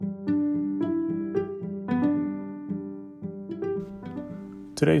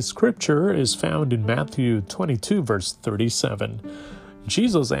Today's scripture is found in Matthew 22, verse 37.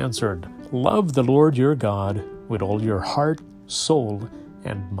 Jesus answered, "Love the Lord your God with all your heart, soul,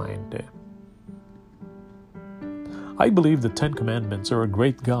 and mind." I believe the Ten Commandments are a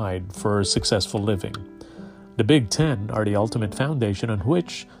great guide for successful living. The Big Ten are the ultimate foundation on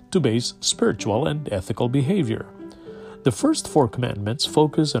which to base spiritual and ethical behavior. The first four commandments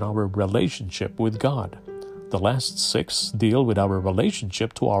focus on our relationship with God. The last six deal with our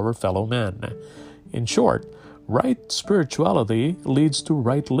relationship to our fellow man. In short, right spirituality leads to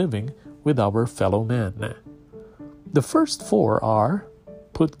right living with our fellow man. The first four are: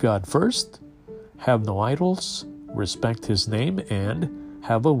 put God first, have no idols, respect His name, and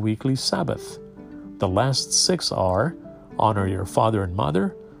have a weekly Sabbath. The last six are: honor your father and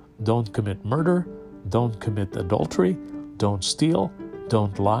mother, don't commit murder, don't commit adultery, don't steal,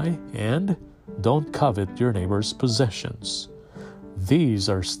 don't lie, and don't covet your neighbor's possessions. These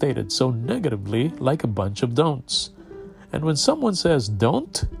are stated so negatively, like a bunch of don'ts. And when someone says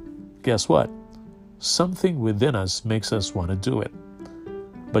don't, guess what? Something within us makes us want to do it.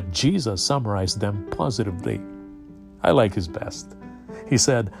 But Jesus summarized them positively. I like his best. He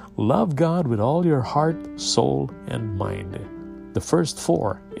said, love God with all your heart, soul, and mind. The first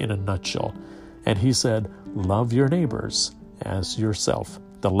four in a nutshell. And he said, love your neighbors as yourself.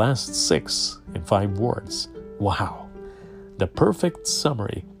 The last six in 5 words. Wow! The perfect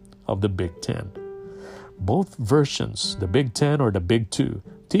summary of the Big Ten. Both versions, the Big Ten or the Big Two,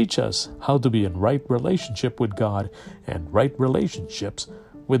 teach us how to be in right relationship with God and right relationships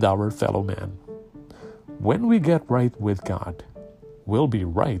with our fellow man. When we get right with God, we'll be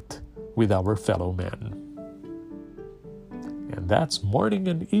right with our fellow man. And that's morning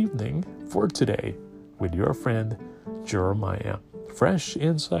and evening for today with your friend Jeremiah. Fresh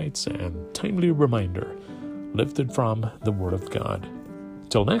insights and timely reminder lifted from the Word of God.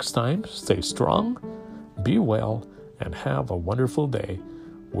 Till next time, stay strong, be well, and have a wonderful day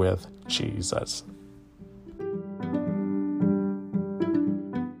with Jesus.